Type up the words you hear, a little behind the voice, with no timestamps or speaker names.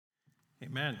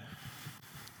Amen.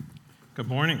 Good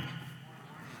morning.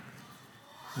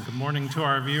 And good morning to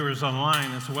our viewers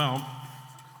online as well.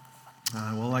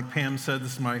 Like Pam said,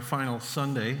 this is my final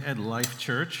Sunday at Life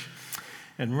Church.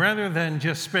 And rather than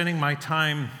just spending my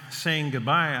time saying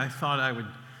goodbye, I thought I would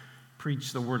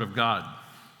preach the Word of God.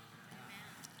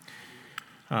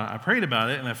 I prayed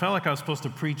about it, and I felt like I was supposed to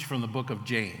preach from the book of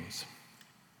James.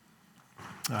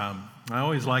 I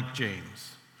always liked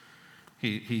James.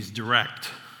 He's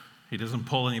direct. He doesn't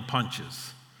pull any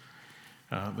punches.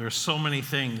 There are so many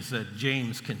things that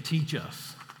James can teach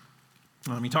us.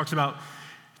 He talks about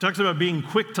being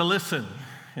quick to listen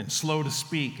and slow to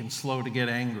speak and slow to get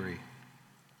angry.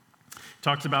 He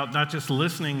talks about not just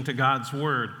listening to God's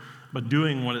word, but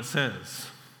doing what it says.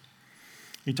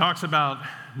 He talks about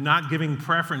not giving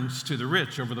preference to the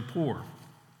rich over the poor.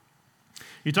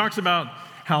 He talks about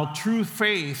how true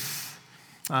faith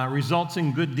results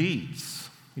in good deeds.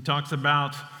 He talks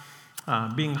about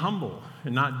being humble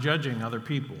and not judging other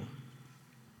people.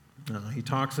 He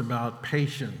talks about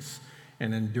patience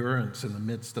and endurance in the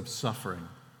midst of suffering.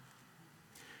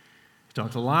 He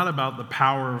talks a lot about the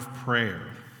power of prayer.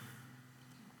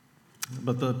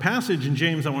 But the passage in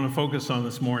James I want to focus on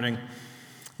this morning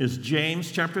is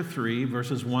James chapter 3,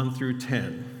 verses 1 through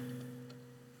 10.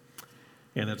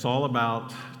 And it's all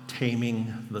about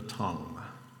taming the tongue.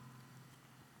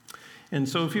 And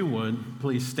so if you would,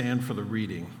 please stand for the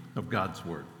reading of God's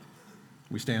word.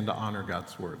 We stand to honor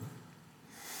God's word.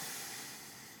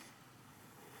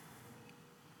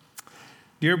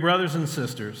 Dear brothers and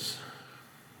sisters,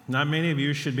 not many of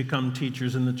you should become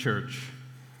teachers in the church,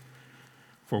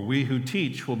 for we who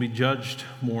teach will be judged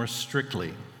more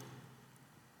strictly.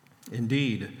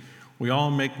 Indeed, we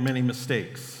all make many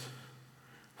mistakes.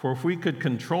 For if we could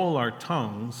control our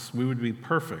tongues, we would be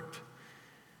perfect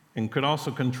and could also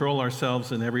control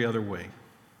ourselves in every other way.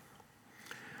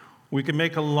 We can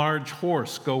make a large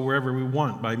horse go wherever we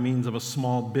want by means of a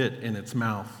small bit in its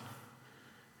mouth.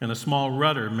 And a small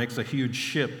rudder makes a huge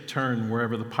ship turn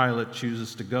wherever the pilot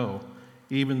chooses to go,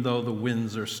 even though the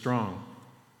winds are strong.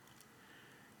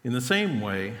 In the same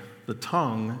way, the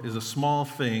tongue is a small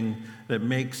thing that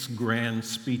makes grand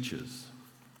speeches.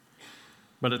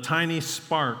 But a tiny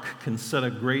spark can set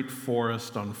a great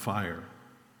forest on fire.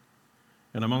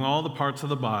 And among all the parts of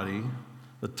the body,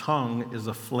 the tongue is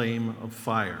a flame of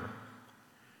fire.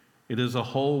 It is a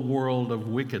whole world of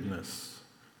wickedness,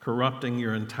 corrupting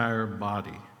your entire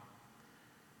body.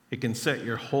 It can set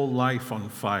your whole life on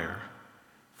fire,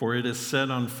 for it is set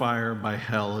on fire by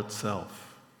hell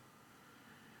itself.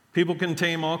 People can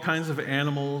tame all kinds of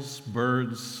animals,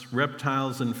 birds,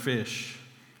 reptiles, and fish,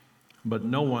 but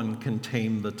no one can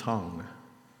tame the tongue.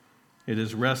 It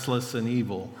is restless and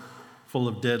evil, full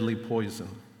of deadly poison.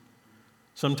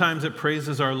 Sometimes it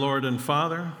praises our Lord and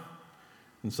Father,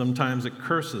 and sometimes it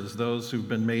curses those who've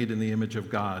been made in the image of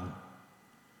God.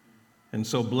 And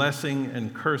so blessing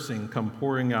and cursing come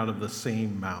pouring out of the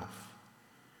same mouth.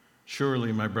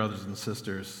 Surely, my brothers and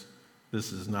sisters,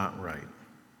 this is not right.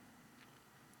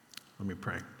 Let me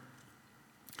pray.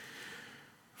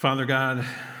 Father God,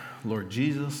 Lord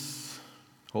Jesus,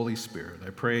 Holy Spirit, I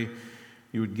pray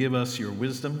you would give us your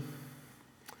wisdom.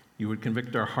 You would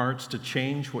convict our hearts to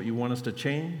change what you want us to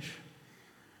change,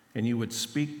 and you would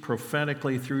speak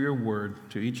prophetically through your word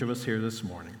to each of us here this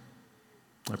morning.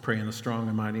 I pray in the strong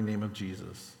and mighty name of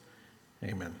Jesus.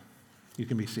 Amen. You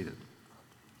can be seated.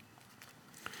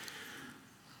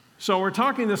 So we're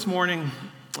talking this morning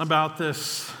about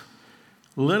this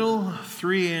little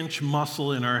 3-inch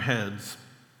muscle in our heads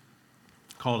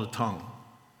called a tongue.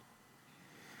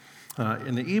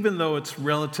 And even though it's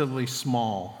relatively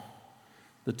small,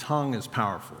 the tongue is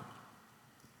powerful.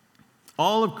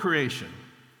 All of creation,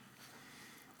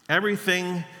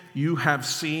 everything you have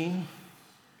seen,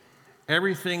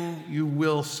 everything you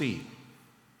will see,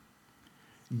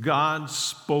 God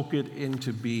spoke it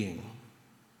into being.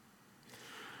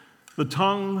 The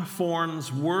tongue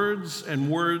forms words, and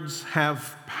words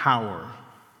have power.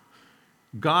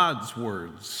 God's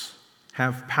words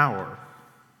have power,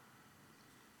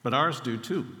 but ours do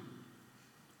too.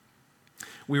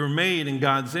 We were made in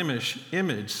God's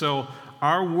image, so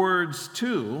our words,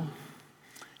 too,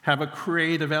 have a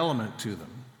creative element to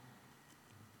them.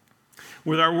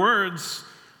 With our words,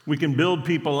 we can build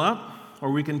people up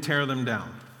or we can tear them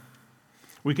down.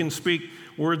 We can speak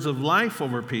words of life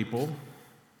over people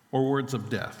or words of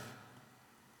death.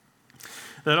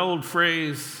 That old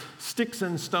phrase, sticks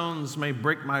and stones may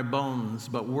break my bones,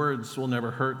 but words will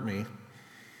never hurt me.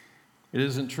 It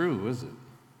isn't true, is it?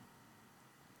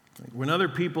 When other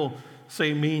people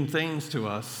say mean things to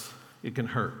us, it can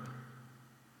hurt.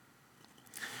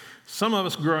 Some of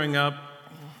us growing up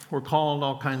we're called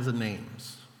all kinds of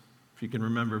names, if you can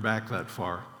remember back that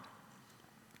far.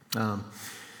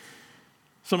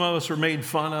 Some of us were made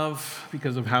fun of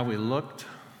because of how we looked,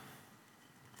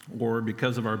 or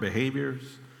because of our behaviors,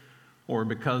 or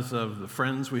because of the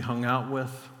friends we hung out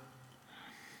with,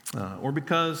 or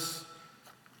because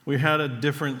we had a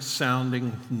different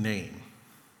sounding name.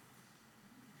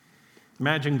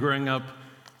 Imagine growing up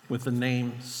with the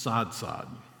name Sodsod.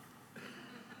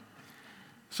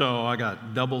 So I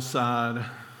got double sod,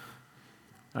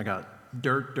 I got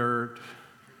dirt,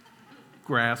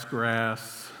 grass,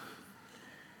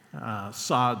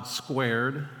 sod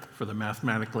squared for the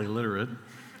mathematically literate.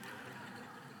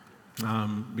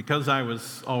 Because I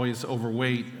was always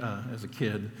overweight as a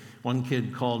kid, one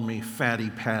kid called me Fatty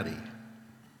Patty.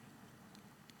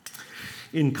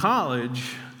 In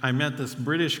college, I met this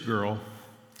British girl,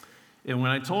 and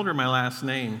when I told her my last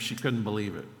name, she couldn't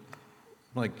believe it.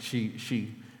 Like,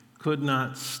 she could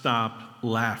not stop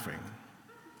laughing,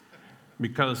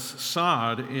 because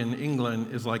sod in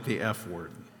England is like the F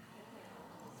word.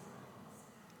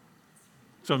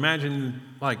 So imagine,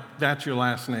 like, that's your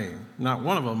last name. Not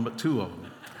one of them, but two of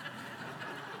them.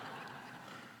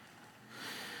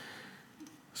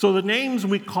 So the names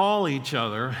we call each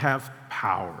other have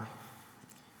power.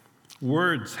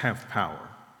 Words have power.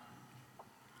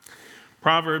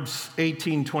 Proverbs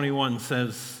 18:21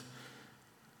 says,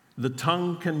 "The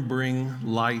tongue can bring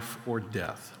life or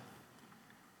death."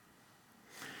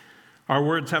 Our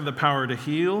words have the power to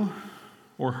heal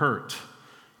or hurt,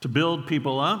 to build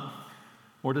people up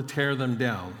or to tear them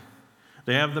down.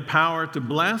 They have the power to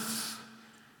bless,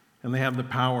 and they have the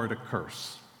power to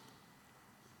curse.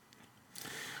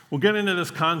 We'll get into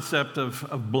this concept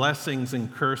of blessings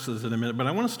and curses in a minute, but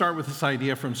I want to start with this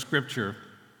idea from Scripture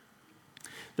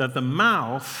that the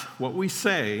mouth, what we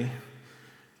say,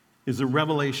 is a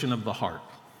revelation of the heart.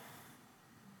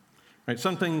 Right?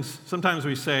 Sometimes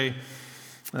we say,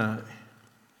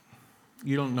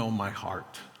 "You don't know my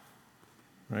heart,"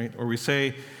 right? Or we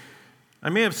say, "I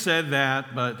may have said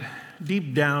that, but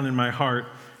deep down in my heart,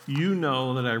 you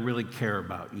know that I really care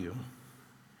about you."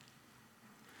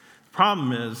 The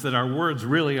problem is that our words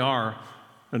really are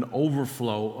an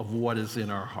overflow of what is in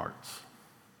our hearts.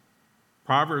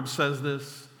 Proverbs says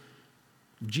this.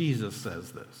 Jesus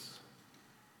says this.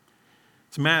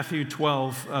 It's Matthew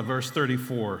 12, verse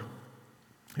 34.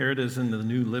 Here it is in the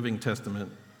New Living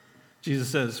Testament. Jesus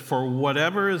says, "For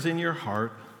whatever is in your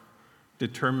heart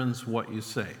determines what you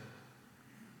say."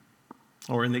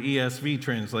 Or in the ESV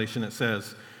translation, it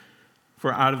says,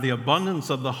 "For out of the abundance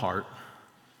of the heart,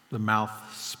 the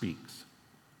mouth speaks."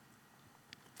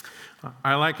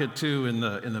 I like it too in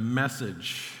the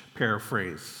Message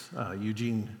paraphrase,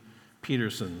 Eugene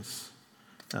Peterson's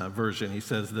version. He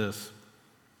says this,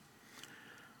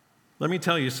 "Let me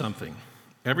tell you something.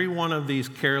 Every one of these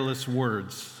careless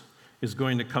words is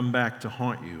going to come back to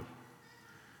haunt you.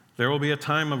 There will be a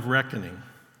time of reckoning.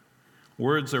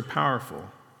 Words are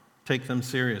powerful. Take them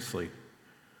seriously.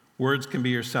 Words can be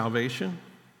your salvation.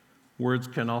 Words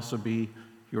can also be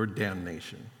your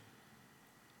damnation."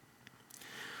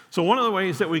 So one of the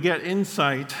ways that we get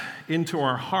insight into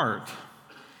our heart,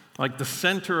 like the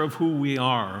center of who we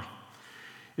are,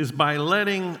 is by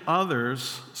letting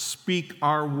others speak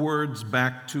our words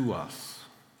back to us.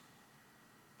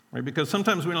 Right? Because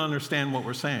sometimes we don't understand what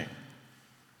we're saying.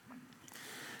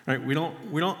 Right? We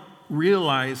don't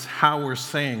realize how we're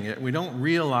saying it. We don't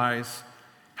realize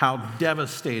how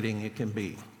devastating it can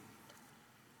be.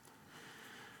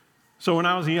 So when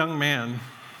I was a young man,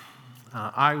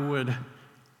 I would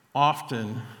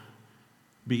often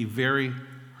be very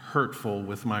hurtful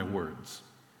with my words.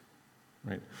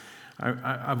 Right?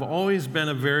 I've always been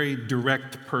a very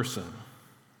direct person.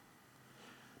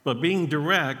 But being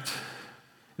direct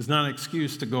is not an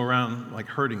excuse to go around like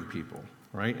hurting people,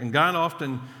 right? And God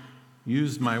often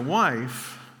used my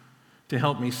wife to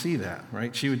help me see that,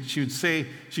 right? She'd say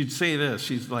this.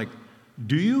 She's like,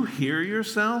 "Do you hear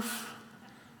yourself?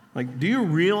 Like, do you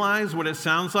realize what it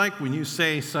sounds like when you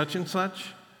say such and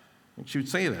such?" And she would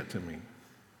say that to me,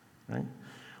 right?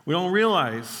 We don't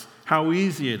realize how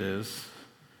easy it is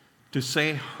to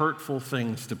say hurtful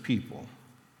things to people.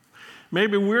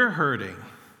 Maybe we're hurting.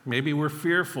 Maybe we're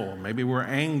fearful. Maybe we're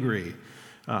angry.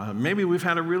 Maybe we've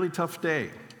had a really tough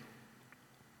day.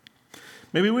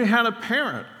 Maybe we had a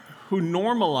parent who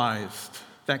normalized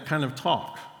that kind of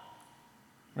talk.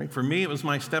 Right? For me, it was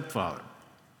my stepfather.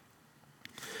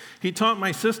 He taught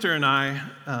my sister and I,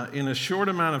 in a short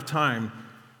amount of time,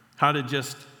 how to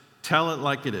just tell it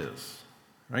like it is.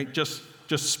 Right? Just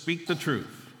speak the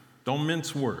truth. Don't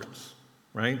mince words.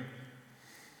 Right?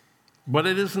 But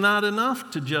it is not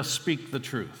enough to just speak the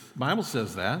truth. The Bible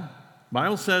says that. The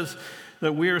Bible says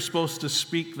that we are supposed to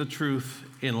speak the truth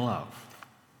in love.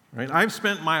 Right? I've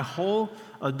spent my whole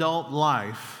adult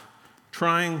life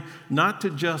trying not to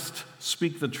just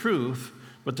speak the truth,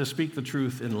 but to speak the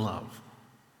truth in love.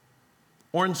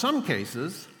 Or in some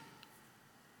cases,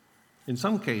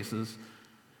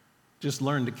 just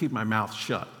learn to keep my mouth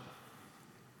shut.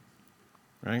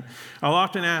 Right? I'll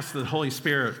often ask the Holy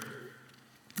Spirit,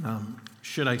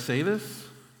 should I say this?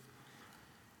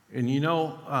 And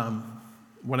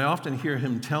what I often hear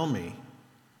him tell me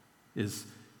is,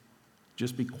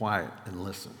 just be quiet and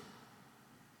listen.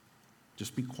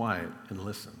 Just be quiet and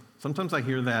listen. Sometimes I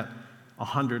hear that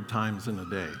 100 times in a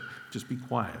day. Just be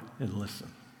quiet and listen.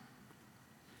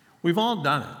 We've all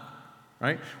done it,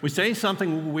 right? We say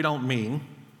something we don't mean,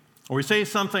 or we say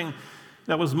something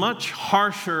that was much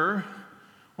harsher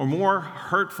or more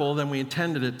hurtful than we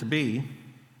intended it to be,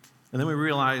 and then we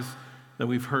realize that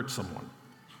we've hurt someone.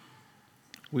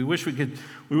 We wish we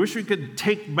could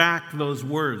take back those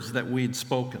words that we'd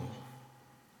spoken,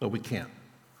 but we can't.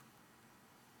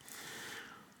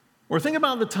 Or think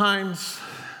about the times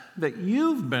that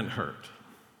you've been hurt,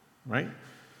 right?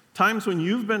 Times when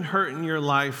you've been hurt in your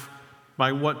life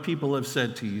by what people have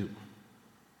said to you.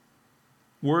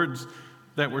 Words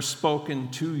that were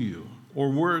spoken to you, or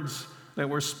words that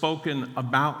were spoken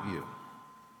about you.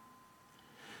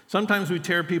 Sometimes we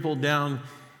tear people down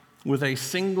with a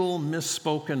single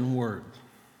misspoken word.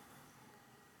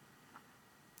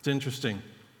 It's interesting.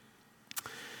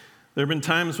 There have been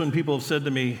times when people have said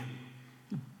to me,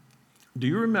 do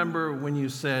you remember when you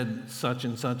said such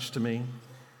and such to me?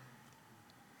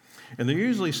 And they're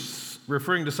usually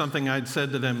referring to something I'd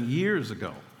said to them years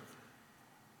ago,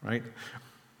 right?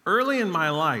 Early in my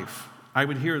life, I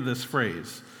would hear this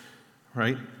phrase,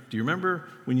 right? Do you remember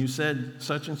when you said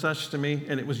such and such to me?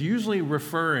 And it was usually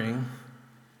referring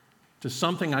to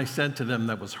something I said to them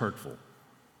that was hurtful.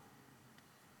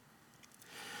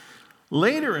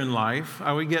 Later in life,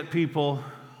 I would get people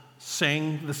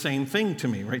saying the same thing to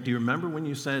me, right? Do you remember when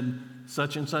you said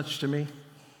such and such to me?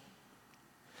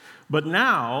 But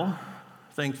now,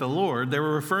 thank the Lord, they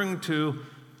were referring to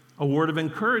a word of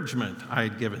encouragement I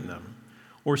had given them,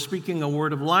 or speaking a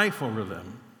word of life over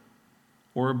them,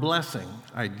 or a blessing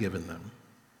I'd given them.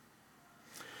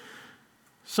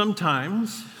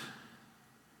 Sometimes,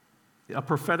 a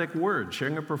prophetic word,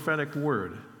 sharing a prophetic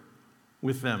word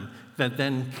with them that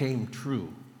then came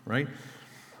true, right?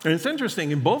 And it's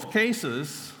interesting, in both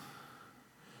cases,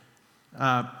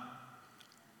 I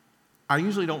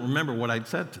usually don't remember what I'd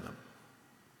said to them.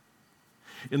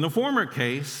 In the former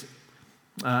case,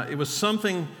 it was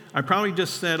something I probably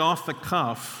just said off the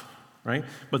cuff, right?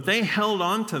 But they held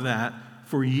on to that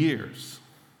for years.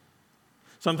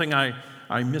 Something I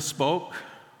misspoke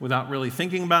without really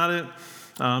thinking about it,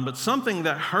 but something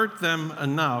that hurt them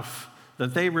enough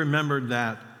that they remembered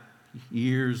that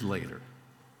years later.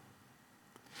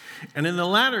 And in the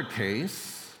latter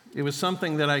case, it was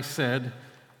something that I said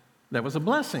that was a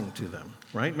blessing to them,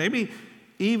 right? Maybe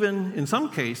even, in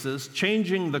some cases,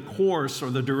 changing the course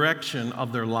or the direction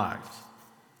of their lives.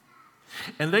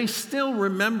 And they still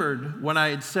remembered what I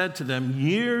had said to them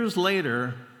years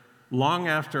later, long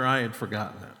after I had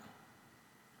forgotten it.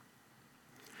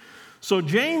 So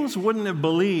James wouldn't have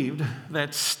believed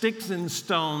that sticks and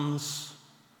stones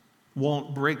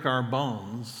won't break our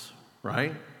bones,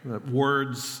 right? That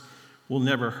words will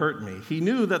never hurt me. He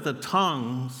knew that the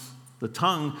tongue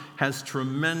has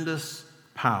tremendous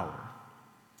power.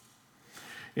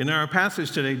 In our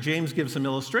passage today, James gives some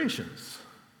illustrations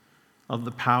of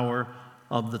the power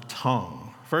of the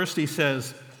tongue. First, he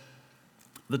says,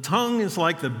 the tongue is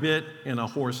like the bit in a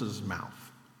horse's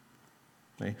mouth.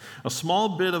 Okay? A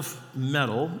small bit of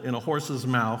metal in a horse's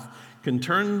mouth can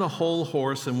turn the whole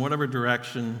horse in whatever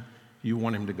direction you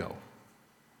want him to go.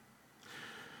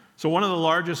 So one of the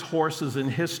largest horses in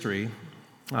history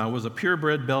was a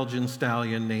purebred Belgian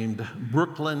stallion named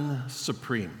Brooklyn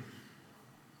Supreme.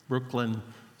 Brooklyn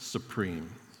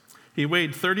Supreme. He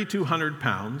weighed 3,200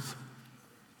 pounds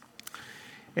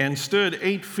and stood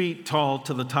 8 feet tall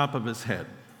to the top of his head.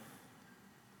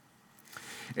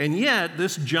 And yet,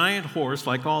 this giant horse,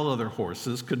 like all other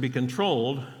horses, could be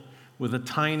controlled with a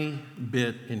tiny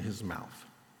bit in his mouth.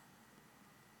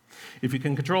 If you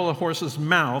can control a horse's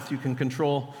mouth, you can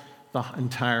control the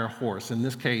entire horse, in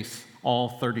this case, all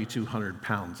 3,200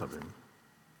 pounds of him.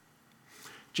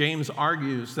 James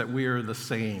argues that we are the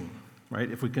same,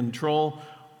 right? If we control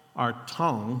our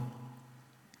tongue,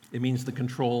 it means the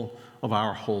control of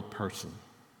our whole person.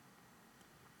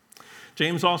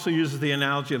 James also uses the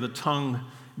analogy of the tongue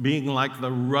being like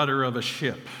the rudder of a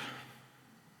ship.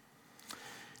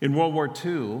 In World War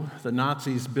II, the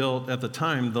Nazis built, at the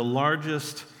time, the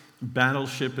largest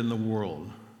battleship in the world,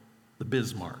 the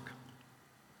Bismarck.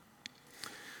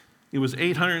 It was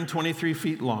 823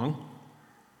 feet long.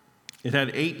 It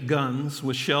had 8 guns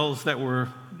with shells that were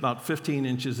about 15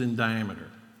 inches in diameter.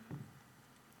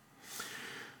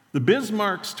 The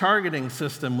Bismarck's targeting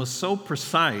system was so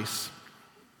precise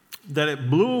that it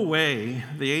blew away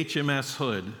the HMS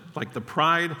Hood, like the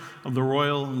pride of the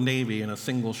Royal Navy, in a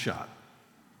single shot.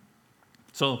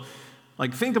 So,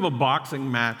 think of a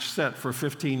boxing match set for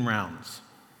 15 rounds.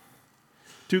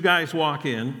 2 guys walk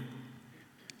in,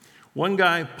 one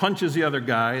guy punches the other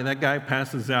guy, and that guy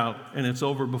passes out, and it's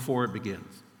over before it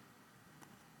begins.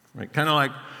 Right? Kind of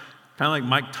like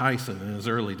Mike Tyson in his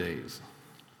early days.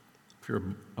 If you're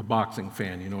a boxing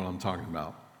fan, you know what I'm talking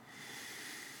about.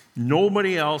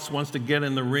 Nobody else wants to get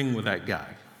in the ring with that guy,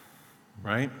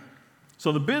 right?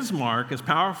 So the Bismarck, as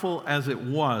powerful as it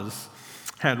was,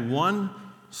 had one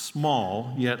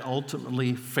small yet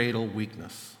ultimately fatal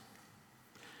weakness: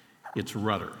 its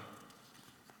rudder.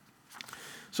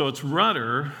 So its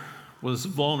rudder was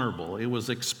vulnerable, it was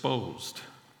exposed.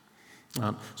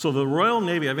 So the Royal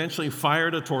Navy eventually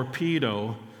fired a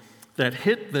torpedo that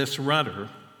hit this rudder,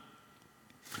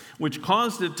 which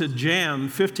caused it to jam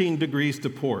 15 degrees to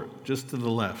port, just to the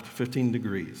left, 15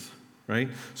 degrees, right?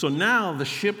 So now the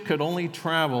ship could only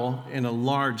travel in a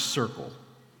large circle.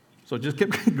 So it just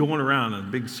kept going around in a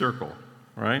big circle,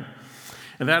 right?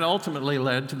 And that ultimately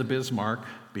led to the Bismarck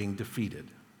being defeated.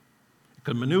 It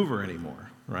couldn't maneuver anymore,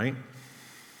 right?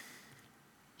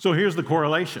 So here's the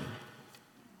correlation.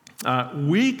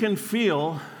 We can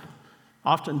feel,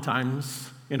 oftentimes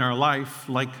in our life,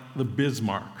 like the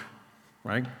Bismarck,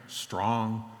 right?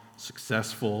 Strong,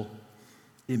 successful,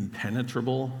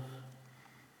 impenetrable.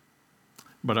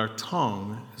 But our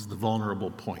tongue is the vulnerable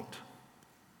point.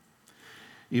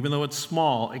 Even though it's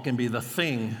small, it can be the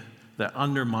thing that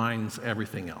undermines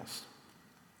everything else.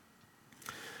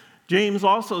 James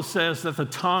also says that the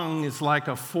tongue is like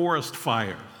a forest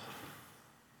fire.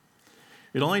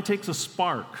 It only takes a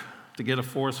spark to get a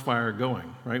forest fire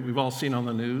going, right? We've all seen on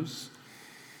the news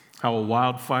how a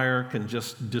wildfire can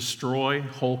just destroy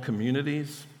whole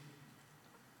communities.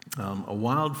 A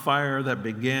wildfire that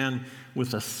began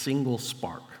with a single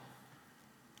spark.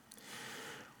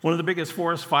 One of the biggest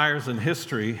forest fires in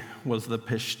history was the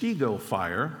Peshtigo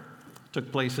Fire. It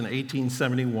took place in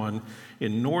 1871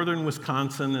 in northern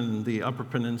Wisconsin and the Upper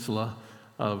Peninsula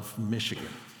of Michigan.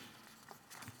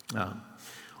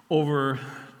 Over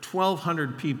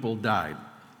 1,200 people died.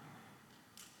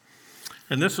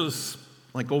 And this was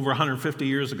over 150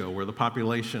 years ago, where the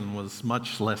population was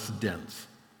much less dense.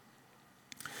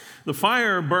 The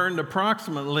fire burned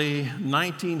approximately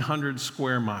 1,900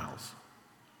 square miles,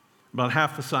 about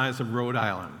half the size of Rhode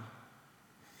Island.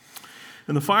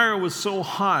 And the fire was so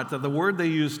hot that the word they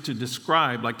used to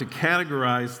describe, to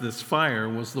categorize this fire,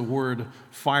 was the word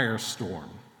firestorm.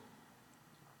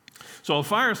 So a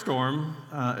firestorm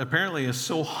apparently is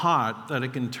so hot that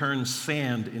it can turn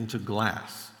sand into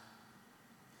glass.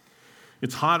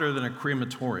 It's hotter than a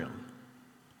crematorium.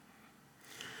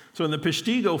 So in the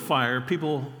Peshtigo fire,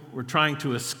 people were trying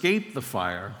to escape the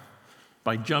fire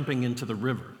by jumping into the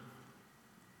river.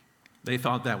 They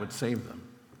thought that would save them.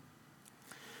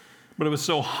 But it was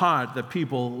so hot that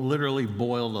people literally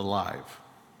boiled alive.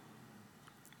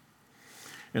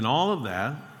 And all of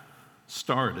that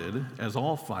started, as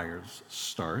all fires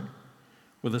start,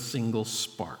 with a single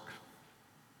spark.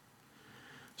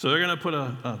 So they're going to put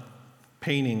a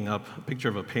painting up, a picture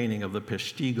of a painting of the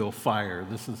Peshtigo fire.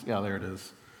 There it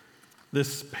is.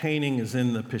 This painting is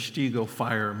in the Peshtigo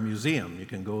Fire Museum. You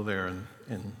can go there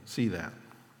and see that.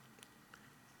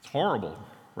 It's horrible,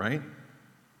 right?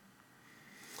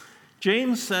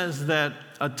 James says that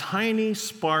a tiny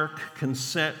spark can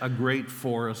set a great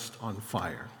forest on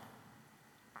fire.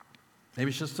 Maybe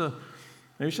it's just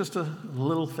a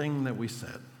little thing that we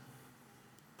said.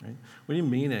 Right? We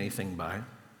didn't mean anything by it.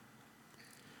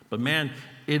 But man,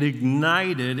 it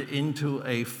ignited into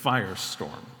a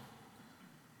firestorm.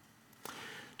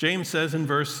 James says in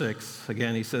verse 6,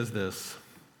 again, he says this,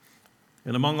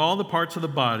 "And among all the parts of the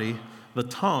body, the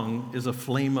tongue is a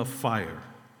flame of fire.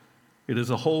 It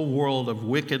is a whole world of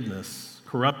wickedness,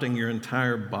 corrupting your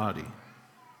entire body.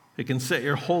 It can set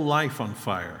your whole life on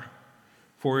fire,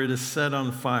 for it is set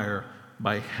on fire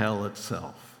by hell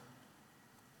itself."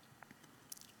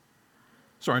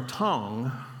 So our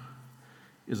tongue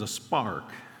is a spark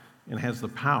and has the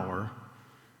power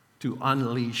to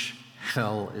unleash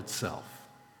hell itself.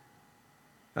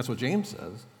 That's what James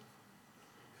says.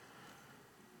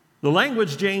 The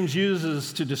language James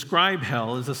uses to describe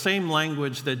hell is the same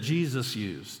language that Jesus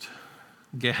used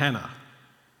Gehenna,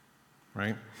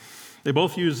 right? They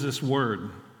both use this word,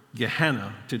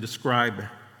 Gehenna, to describe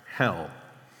hell.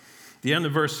 The end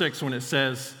of verse 6, when it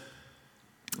says,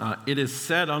 it is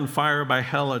set on fire by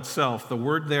hell itself, the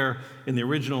word there in the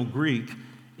original Greek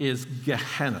is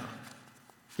Gehenna.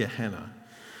 Gehenna.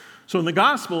 So in the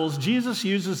Gospels, Jesus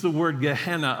uses the word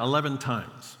Gehenna 11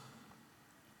 times.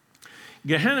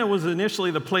 Gehenna was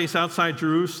initially the place outside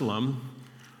Jerusalem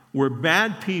where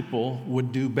bad people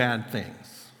would do bad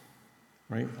things,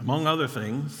 right? Among other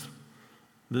things,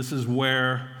 this is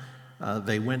where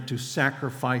they went to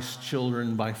sacrifice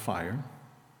children by fire.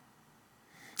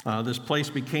 This place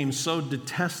became so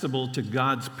detestable to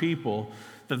God's people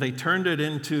that they turned it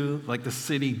into like the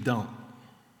city dump.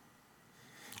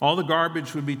 All the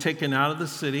garbage would be taken out of the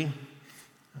city,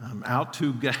 out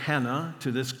to Gehenna,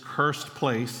 to this cursed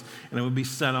place, and it would be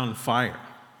set on fire.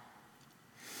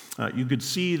 You could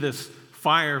see this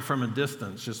fire from a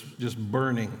distance, just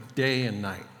burning day and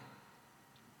night.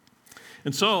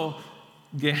 And so,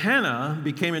 Gehenna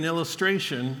became an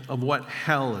illustration of what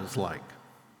hell is like.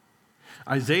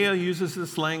 Isaiah uses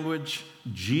this language,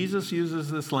 Jesus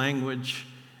uses this language,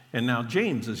 and now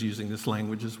James is using this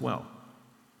language as well.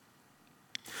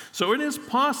 So it is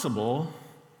possible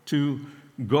to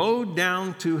go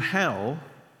down to hell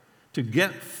to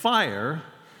get fire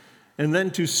and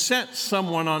then to set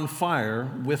someone on fire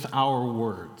with our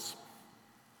words.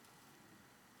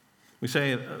 We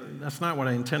say, that's not what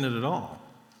I intended at all.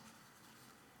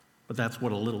 But that's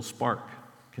what a little spark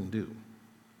can do.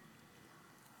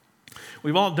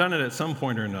 We've all done it at some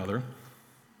point or another.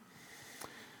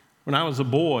 When I was a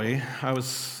boy, I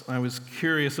was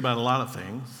curious about a lot of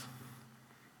things,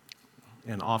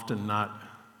 and often not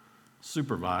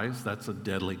supervised. That's a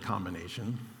deadly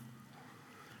combination.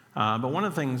 But one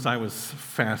of the things I was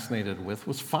fascinated with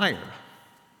was fire.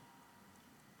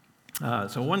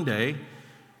 So one day,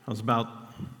 I was about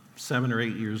 7 or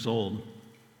 8 years old.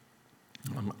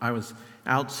 I was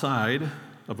outside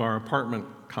of our apartment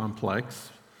complex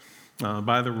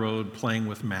by the road playing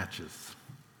with matches.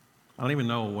 I don't even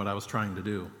know what I was trying to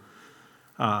do.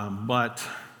 But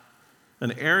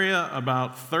an area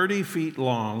about 30 feet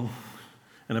long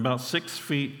and about 6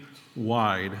 feet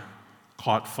wide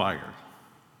caught fire.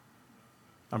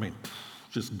 I mean,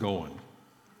 just going,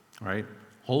 right?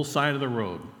 Whole side of the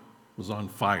road was on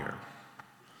fire.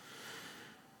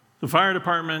 The fire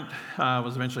department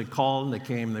was eventually called, and they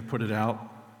came, they put it out,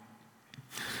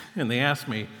 and they asked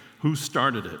me, who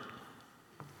started it?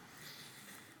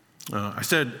 I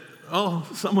said,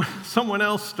 someone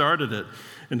else started it,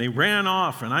 and they ran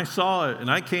off, and I saw it, and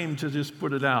I came to just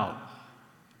put it out.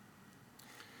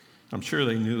 I'm sure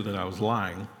they knew that I was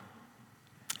lying.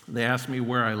 They asked me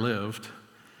where I lived,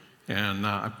 and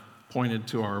I pointed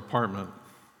to our apartment.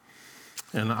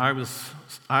 And I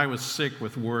was sick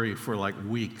with worry for like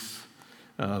weeks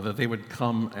that they would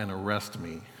come and arrest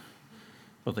me,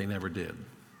 but they never did.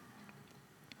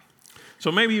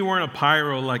 So maybe you weren't a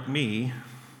pyro like me,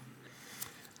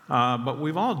 but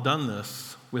we've all done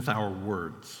this with our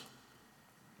words.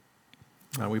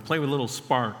 We play with a little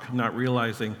spark, not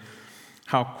realizing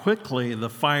how quickly the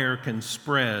fire can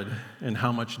spread and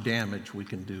how much damage we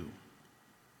can do.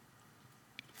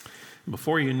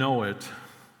 Before you know it,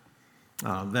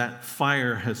 that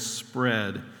fire has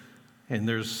spread, and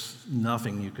there's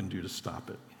nothing you can do to stop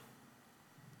it.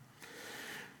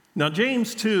 Now,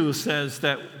 James 2 says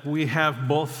that we have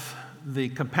both the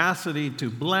capacity to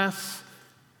bless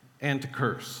and to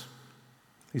curse.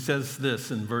 He says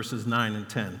this in verses 9 and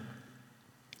 10.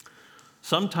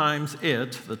 Sometimes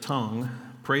it, the tongue,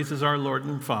 praises our Lord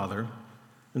and Father,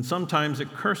 and sometimes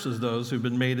it curses those who've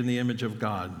been made in the image of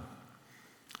God.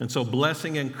 And so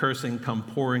blessing and cursing come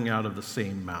pouring out of the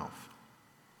same mouth.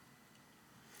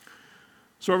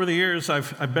 So over the years,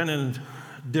 I've been in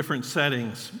different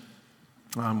settings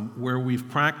where we've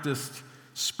practiced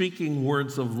speaking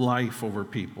words of life over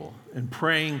people and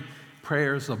praying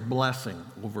prayers of blessing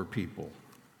over people.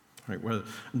 Right? I've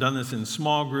done this in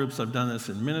small groups. I've done this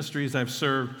in ministries I've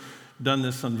served. Done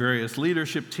this on various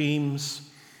leadership teams.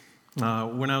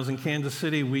 When I was in Kansas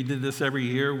City, we did this every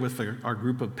year with our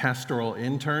group of pastoral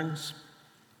interns.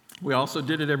 We also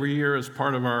did it every year as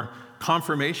part of our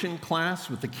confirmation class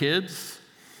with the kids.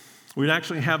 We'd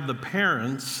actually have the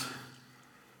parents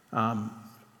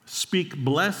speak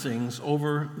blessings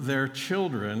over their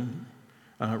children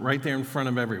right there in front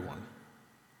of everyone.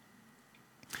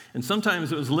 And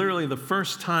sometimes it was literally the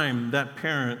first time that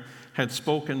parent had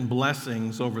spoken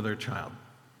blessings over their child.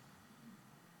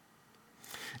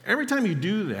 Every time you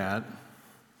do that,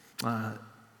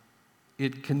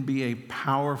 it can be a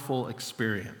powerful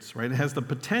experience, right? It has the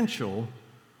potential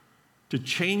to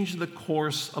change the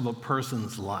course of a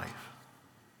person's life.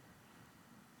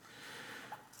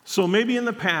 So maybe in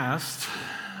the past,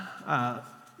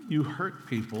 you hurt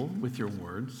people with your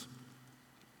words,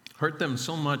 hurt them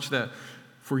so much that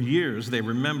for years they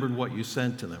remembered what you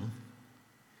said to them.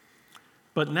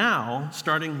 But now,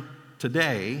 starting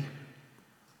today,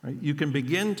 right, you can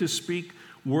begin to speak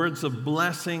words of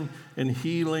blessing and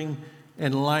healing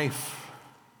and life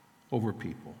over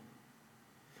people,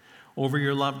 over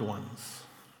your loved ones,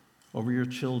 over your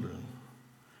children,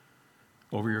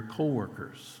 over your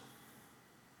coworkers,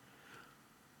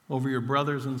 over your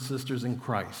brothers and sisters in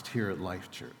Christ here at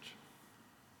Life Church.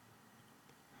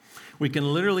 We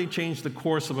can literally change the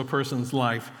course of a person's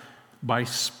life by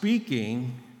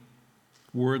speaking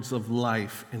words of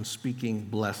life and speaking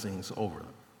blessings over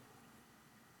them.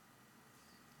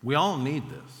 We all need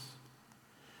this.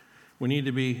 We need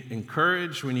to be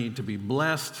encouraged. We need to be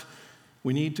blessed.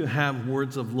 We need to have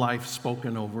words of life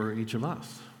spoken over each of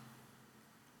us.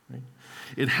 Right?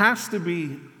 It has to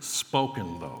be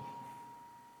spoken, though,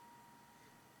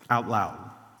 out loud.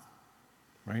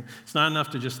 Right? It's not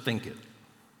enough to just think it.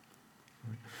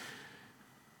 Right?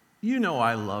 You know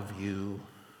I love you.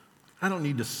 I don't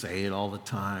need to say it all the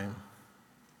time.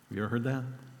 Have you ever heard that?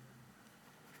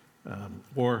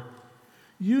 Or,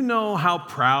 you know how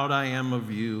proud I am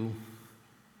of you.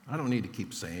 I don't need to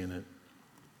keep saying it.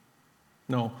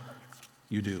 No,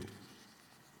 you do.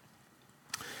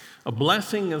 A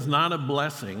blessing is not a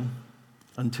blessing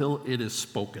until it is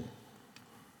spoken.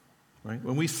 Right?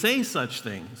 When we say such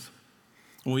things,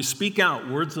 when we speak out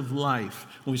words of life,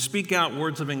 when we speak out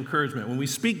words of encouragement, when we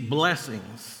speak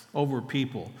blessings over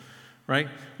people, right?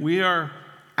 We are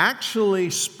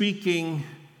actually speaking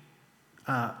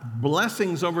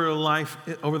blessings over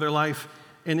their life,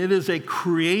 and it is a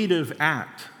creative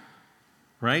act,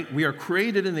 right? We are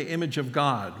created in the image of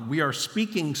God. We are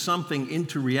speaking something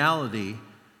into reality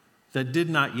that did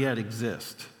not yet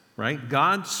exist, right?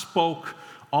 God spoke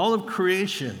all of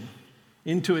creation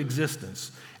into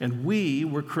existence, and we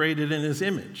were created in His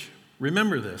image.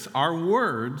 Remember this, our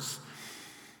words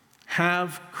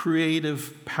have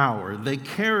creative power. They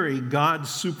carry God's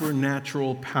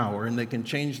supernatural power, and they can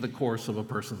change the course of a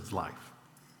person's life.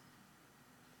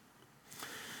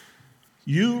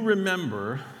 You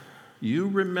remember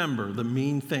the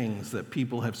mean things that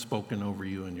people have spoken over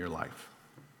you in your life,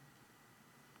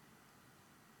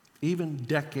 even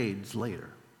decades later.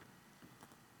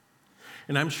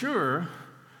 And I'm sure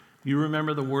you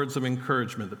remember the words of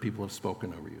encouragement that people have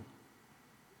spoken over you,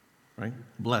 right?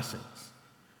 Blessings.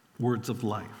 Words of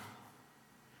life.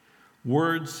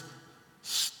 Words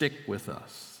stick with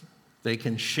us. They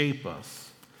can shape us.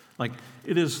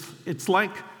 It's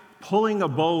like pulling a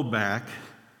bow back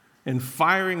and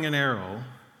firing an arrow,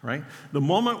 right? The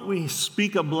moment we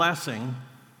speak a blessing,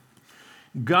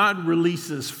 God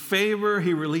releases favor,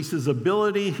 He releases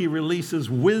ability, He releases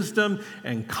wisdom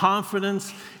and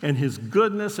confidence and His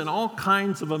goodness in all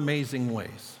kinds of amazing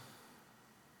ways.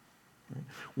 Right?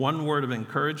 One word of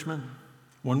encouragement,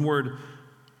 one word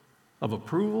of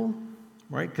approval,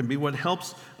 right, can be what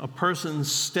helps a person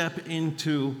step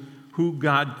into who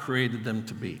God created them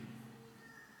to be.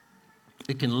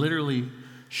 It can literally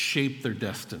shape their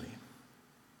destiny.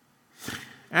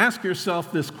 Ask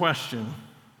yourself this question: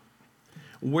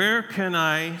 where can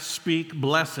I speak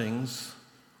blessings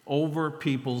over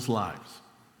people's lives?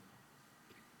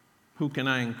 Who can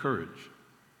I encourage?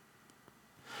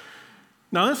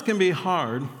 Now, this can be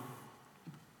hard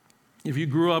if you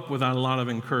grew up without a lot of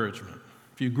encouragement,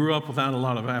 if you grew up without a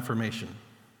lot of affirmation,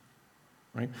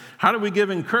 right? How do we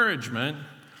give encouragement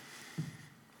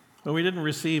when we didn't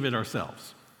receive it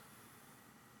ourselves?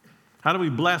 How do we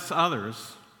bless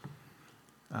others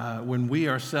when we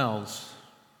ourselves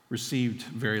received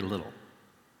very little?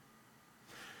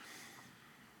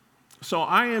 So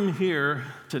I am here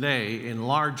today in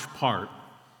large part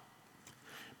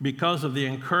because of the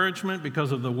encouragement,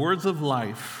 because of the words of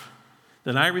life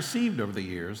that I received over the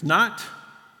years, not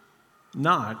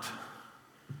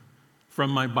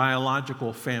from my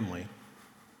biological family.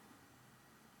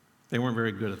 They weren't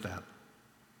very good at that.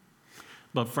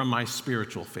 But from my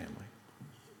spiritual family.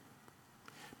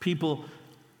 People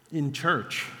in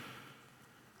church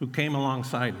who came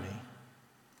alongside me,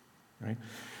 right?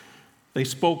 They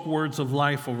spoke words of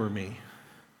life over me,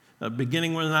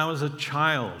 beginning when I was a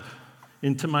child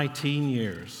into my teen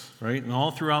years, right? And all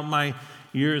throughout my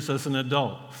years as an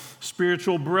adult.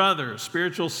 Spiritual brothers,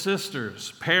 spiritual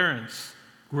sisters, parents,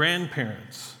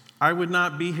 grandparents. I would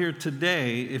not be here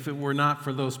today if it were not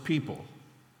for those people.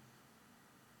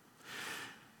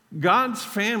 God's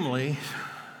family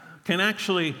can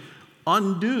actually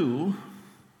undo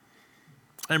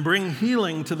and bring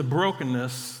healing to the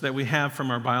brokenness that we have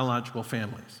from our biological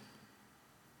families.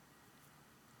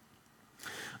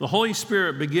 The Holy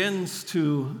Spirit begins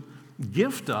to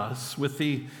gift us with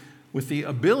the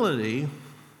ability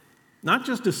not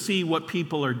just to see what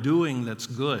people are doing that's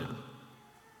good,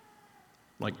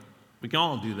 like we can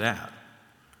all do that,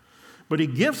 but he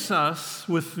gifts us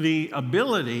with the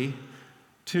ability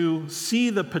to see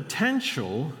the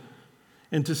potential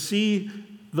and to see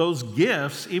those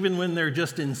gifts, even when they're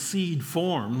just in seed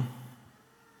form,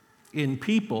 in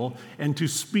people, and to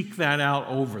speak that out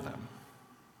over them,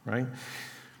 right?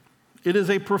 It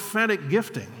is a prophetic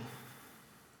gifting.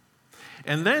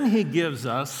 And then he gives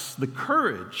us the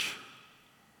courage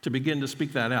to begin to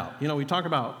speak that out. You know, we talk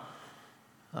about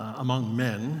among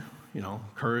men, you know,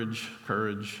 courage,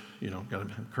 you know, got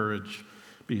to have courage,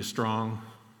 be strong.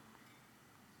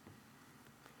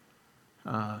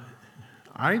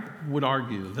 I would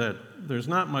argue that there's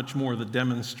not much more that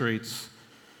demonstrates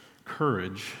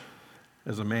courage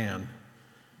as a man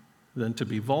than to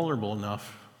be vulnerable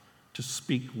enough to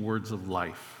speak words of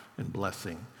life and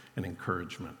blessing and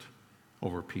encouragement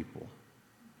over people,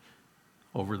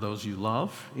 over those you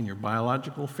love in your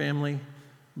biological family,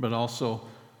 but also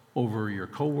over your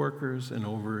coworkers and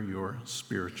over your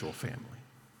spiritual family.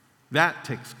 That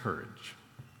takes courage.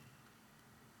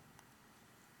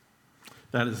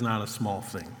 That is not a small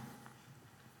thing.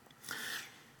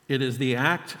 It is the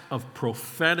act of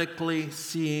prophetically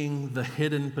seeing the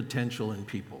hidden potential in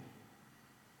people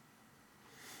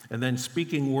and then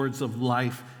speaking words of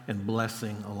life and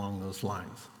blessing along those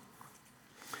lines.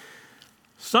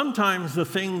 Sometimes the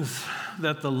things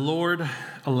that the Lord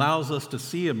allows us to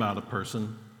see about a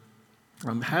person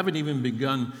haven't even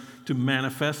begun to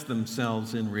manifest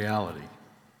themselves in reality.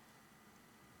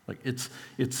 Like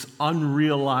it's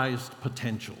unrealized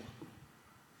potential.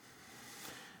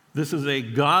 This is a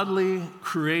godly,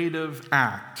 creative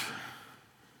act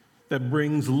that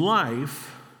brings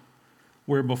life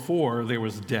where before there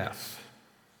was death.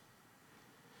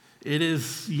 It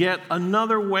is yet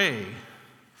another way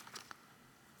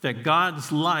that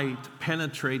God's light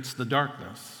penetrates the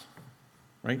darkness,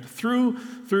 right?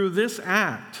 Through this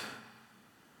act,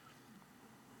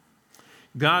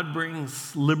 God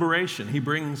brings liberation. He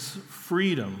brings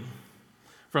freedom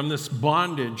from this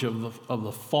bondage of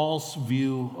the false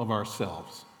view of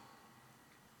ourselves.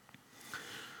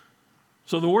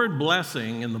 So the word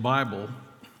blessing in the Bible,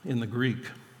 in the Greek,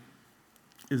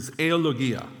 is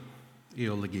eologia.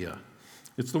 Eologia.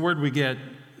 It's the word we get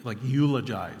like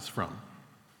eulogize from.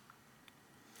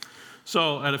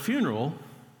 So at a funeral,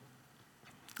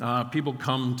 people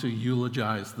come to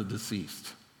eulogize the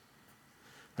deceased.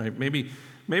 Right? Maybe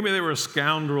they were a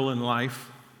scoundrel in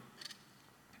life.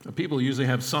 People usually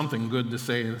have something good to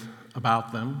say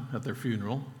about them at their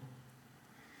funeral.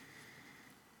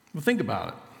 But think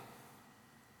about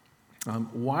it.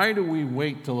 Why do we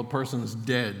wait till a person's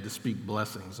dead to speak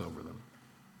blessings over them?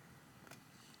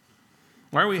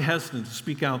 Why are we hesitant to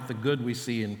speak out the good we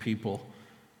see in people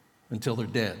until they're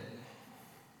dead?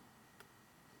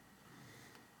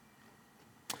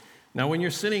 Now, when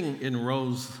you're sitting in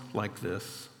rows like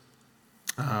this,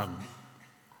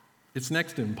 it's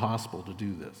next to impossible to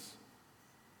do this,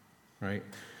 right?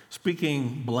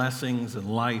 Speaking blessings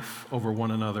and life over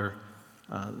one another,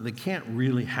 they can't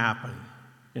really happen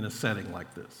in a setting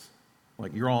like this.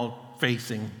 Like you're all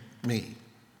facing me,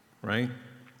 right?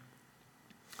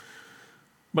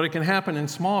 But it can happen in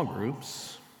small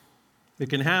groups. It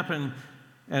can happen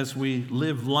as we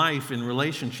live life in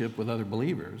relationship with other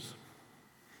believers.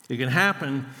 It can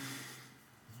happen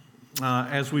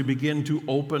as we begin to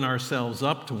open ourselves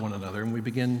up to one another and we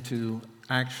begin to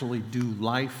actually do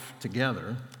life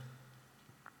together.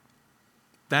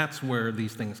 That's where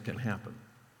these things can happen.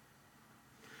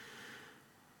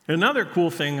 Another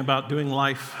cool thing about doing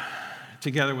life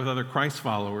together with other Christ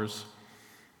followers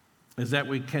is that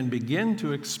we can begin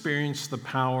to experience the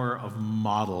power of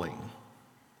modeling.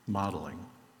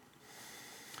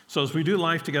 So as we do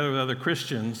life together with other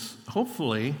Christians,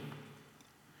 hopefully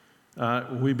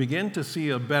we begin to see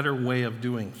a better way of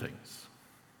doing things,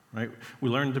 right? We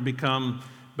learn to become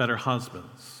better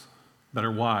husbands,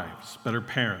 better wives, better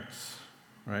parents,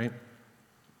 right?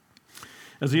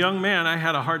 As a young man, I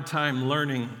had a hard time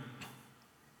learning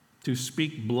to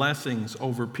speak blessings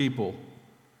over people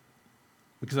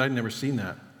because I'd never seen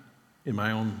that in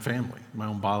my own family, my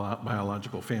own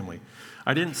biological family.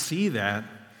 I didn't see that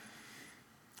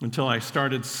until I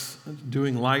started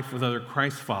doing life with other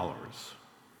Christ followers,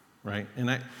 right?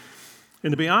 And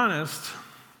to be honest,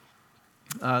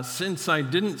 since I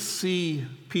didn't see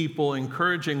people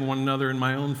encouraging one another in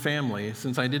my own family,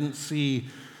 since I didn't see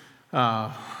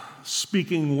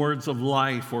speaking words of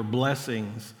life or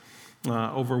blessings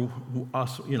over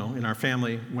us, in our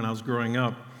family when I was growing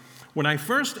up. When I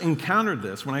first encountered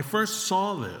this, when I first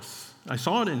saw this, I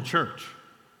saw it in church.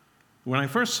 When I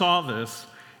first saw this,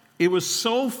 it was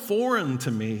so foreign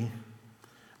to me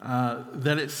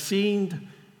that it seemed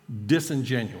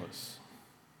disingenuous,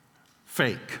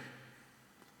 fake.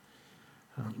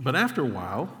 But after a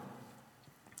while,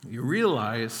 you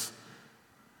realize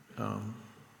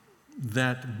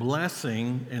that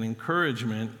blessing and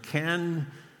encouragement can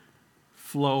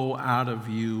flow out of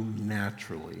you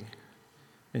naturally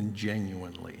and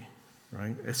genuinely,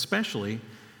 right? Especially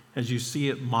as you see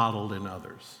it modeled in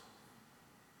others.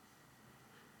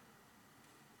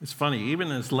 It's funny,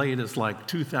 even as late as like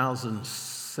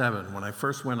 2007, when I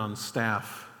first went on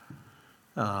staff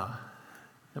at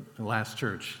the last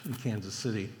church in Kansas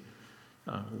City,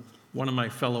 one of my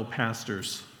fellow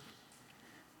pastors,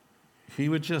 he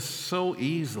would just so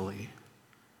easily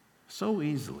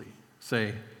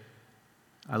say,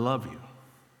 "I love you."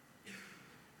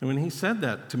 And when he said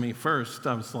that to me first,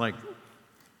 I was like,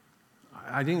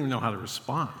 I didn't even know how to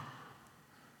respond.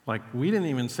 Like, we didn't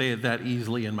even say it that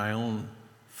easily in my own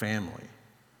family,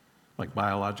 like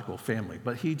biological family.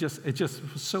 But it just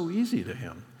was so easy to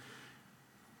him.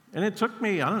 And it took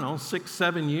me, 6,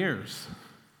 7 years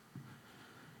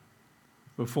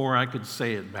before I could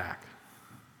say it back.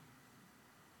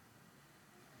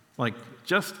 Like,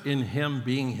 just in him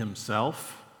being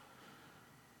himself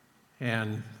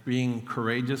and being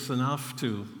courageous enough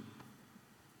to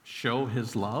show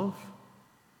his love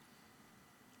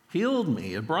healed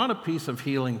me. It brought a piece of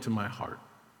healing to my heart.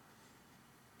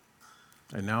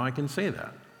 And now I can say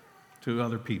that to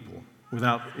other people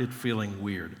without it feeling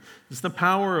weird. It's the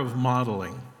power of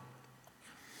modeling.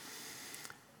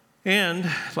 And,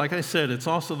 like I said, it's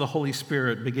also the Holy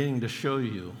Spirit beginning to show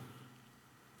you.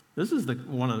 This is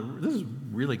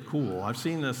really cool. I've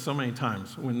seen this so many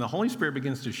times. When the Holy Spirit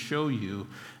begins to show you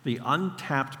the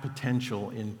untapped potential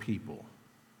in people,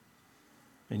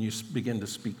 and you begin to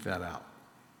speak that out.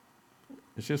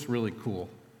 It's just really cool.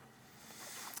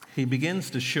 He begins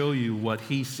to show you what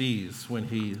he sees when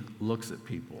he looks at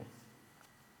people.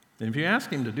 And if you ask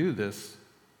him to do this,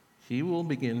 he will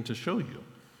begin to show you.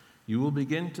 You will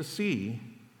begin to see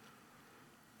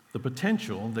the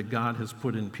potential that God has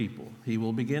put in people. He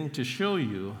will begin to show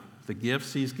you the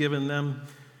gifts he's given them,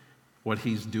 what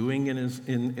he's doing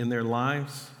in their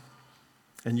lives,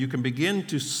 and you can begin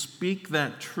to speak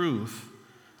that truth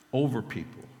over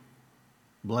people.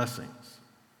 Blessings,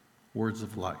 words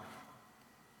of life,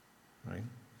 right?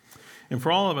 And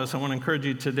for all of us, I want to encourage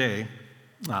you today,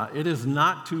 it is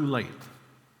not too late.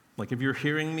 Like, if you're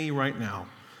hearing me right now,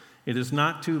 it is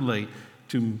not too late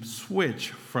to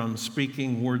switch from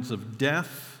speaking words of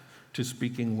death to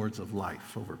speaking words of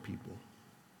life over people.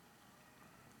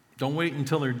 Don't wait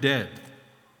until they're dead.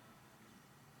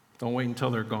 Don't wait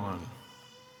until they're gone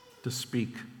to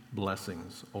speak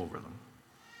blessings over them,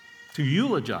 to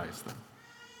eulogize them,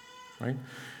 right?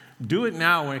 Do it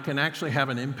now when it can actually have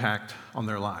an impact on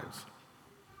their lives.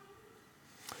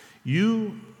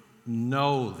 You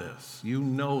know this. You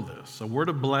know this. A word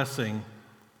of blessing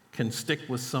can stick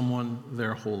with someone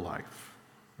their whole life,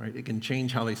 right? It can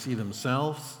change how they see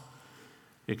themselves.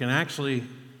 It can actually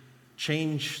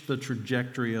change the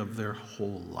trajectory of their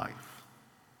whole life.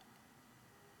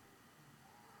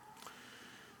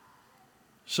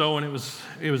 So when it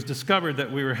was discovered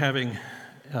that we were having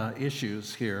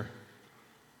issues here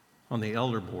on the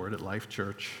elder board at Life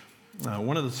Church,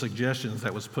 one of the suggestions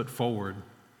that was put forward,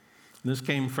 and this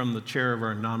came from the chair of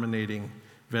our nominating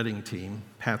vetting team,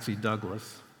 Patsy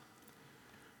Douglas,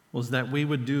 was that we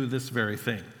would do this very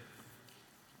thing,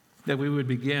 that we would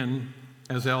begin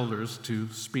as elders to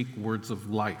speak words of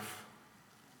life,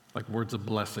 like words of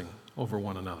blessing over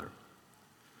one another.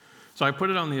 So I put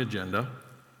it on the agenda,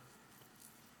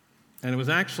 and it was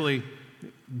actually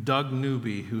Doug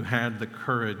Newby who had the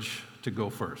courage to go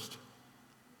first.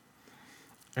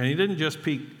 And he didn't just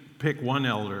pick one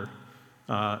elder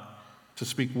to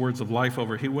speak words of life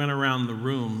over. He went around the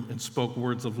room and spoke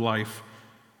words of life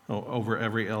over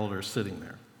every elder sitting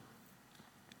there.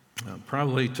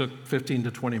 Probably took 15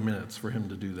 to 20 minutes for him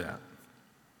to do that.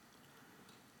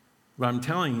 But I'm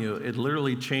telling you, it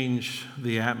literally changed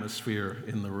the atmosphere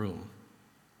in the room.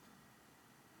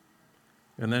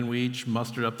 And then we each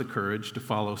mustered up the courage to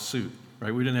follow suit,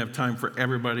 right? We didn't have time for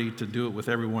everybody to do it with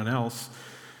everyone else,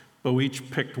 but we each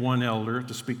picked one elder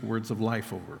to speak words of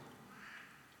life over.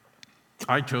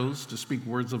 I chose to speak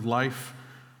words of life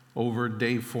over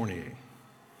Dave Fournier.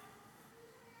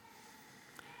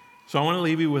 So I want to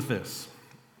leave you with this.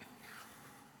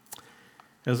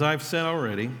 As I've said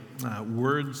already,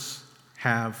 words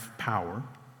have power.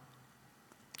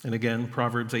 And again,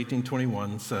 Proverbs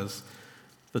 18:21 says,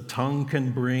 the tongue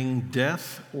can bring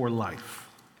death or life.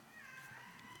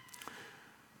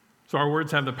 So our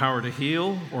words have the power to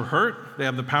heal or hurt. They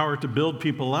have the power to build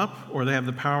people up, or they have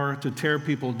the power to tear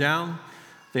people down.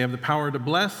 They have the power to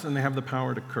bless, and they have the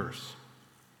power to curse.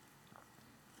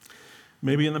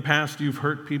 Maybe in the past you've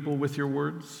hurt people with your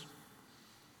words,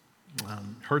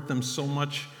 hurt them so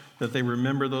much that they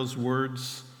remember those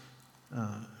words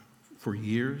for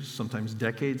years, sometimes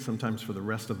decades, sometimes for the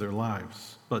rest of their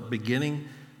lives. But beginning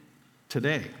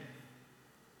today,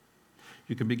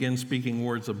 you can begin speaking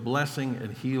words of blessing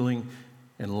and healing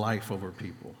and life over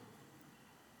people.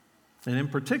 And in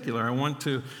particular, I want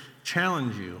to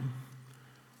challenge you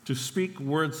to speak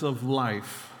words of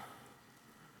life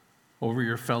over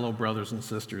your fellow brothers and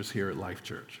sisters here at Life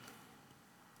Church.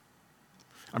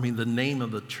 I mean, the name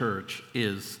of the church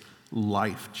is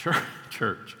Life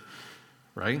Church,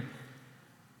 right?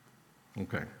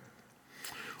 Okay.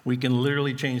 We can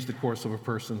literally change the course of a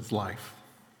person's life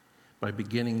by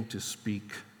beginning to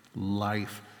speak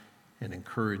life and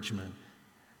encouragement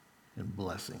and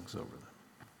blessings over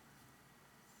them.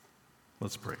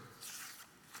 Let's pray.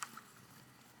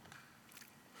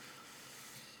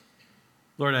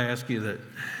 Lord, I ask you that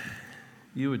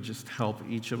you would just help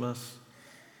each of us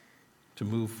to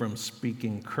move from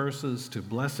speaking curses to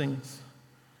blessings,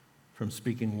 from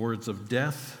speaking words of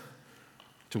death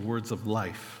to words of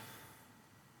life.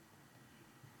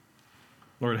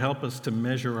 Lord, help us to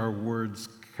measure our words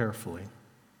carefully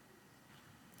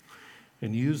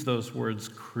and use those words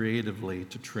creatively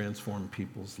to transform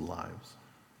people's lives.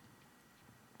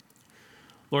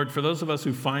 Lord, for those of us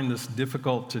who find this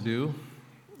difficult to do,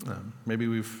 maybe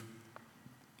we've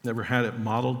never had it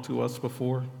modeled to us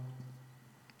before,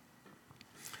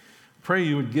 pray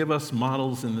you would give us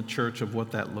models in the church of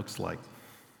what that looks like.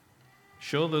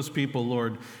 Show those people,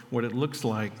 Lord, what it looks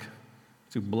like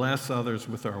to bless others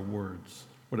with our words,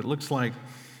 what it looks like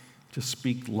to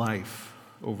speak life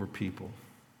over people.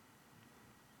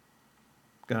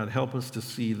 God, help us to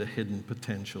see the hidden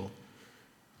potential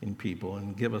in people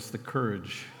and give us the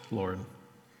courage, Lord,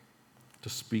 to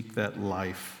speak that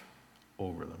life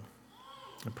over them.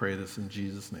 I pray this in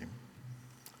Jesus' name.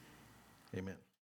 Amen.